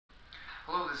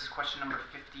Hello, this is question number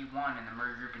 51 in the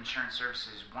Murray Group Insurance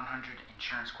Services 100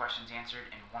 Insurance Questions Answered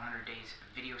in 100 Days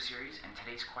video series. And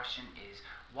today's question is,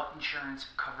 what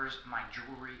insurance covers my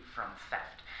jewelry from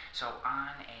theft? So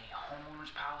on a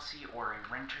homeowner's policy or a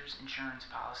renter's insurance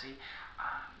policy,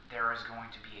 there is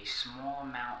going to be a small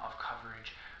amount of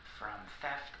coverage from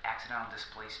theft, accidental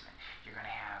displacement. You're going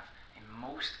to have, in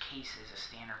most cases, a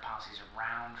standard policy is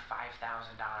around $5,000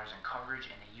 in coverage,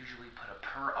 and they usually put a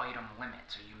per item limit.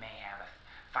 So you may have a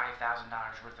 $5,000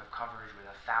 worth of coverage with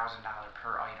a $1,000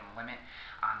 per item limit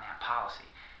on that policy.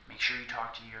 Make sure you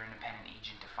talk to your independent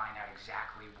agent to find out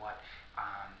exactly what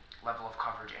level of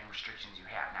coverage and restrictions you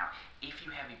have. Now, if you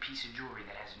have a piece of jewelry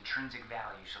that has intrinsic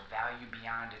value, so value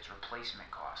beyond its replacement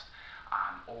cost,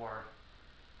 or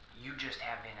you just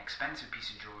have an expensive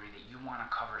piece of jewelry that you want to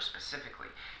cover specifically,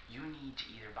 you need to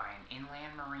either buy an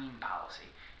inland marine policy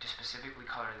to specifically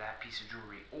cover that piece of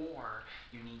jewelry, or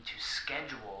you need to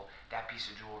schedule that piece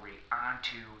of jewelry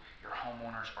onto your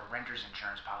homeowner's or renter's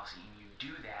insurance policy. And you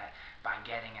do that by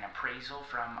getting an appraisal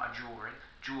from a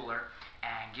jeweler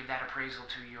and give that appraisal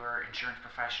to your insurance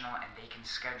professional, and they can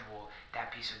schedule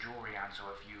that piece of jewelry on. So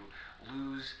if you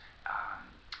lose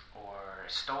or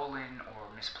stolen or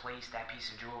misplaced that piece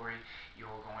of jewelry,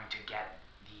 you're going to get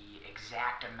the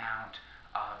exact amount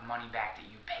of money back that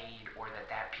you paid or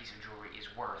that piece of jewelry is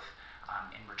worth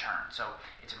in return. So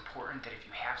it's important that if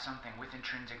you have something with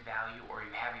intrinsic value, or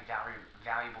you have a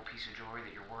valuable piece of jewelry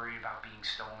that you're worried about being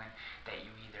stolen, that you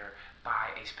either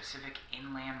buy a specific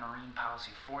inland marine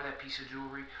policy for that piece of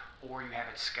jewelry, or you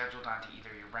have it scheduled onto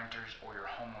either your renter's or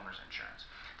your homeowner's insurance.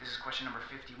 This is question number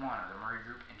 51 of the Murray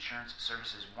Group Insurance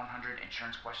Services 100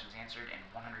 Insurance Questions Answered in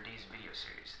 100 Days video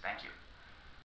series. Thank you.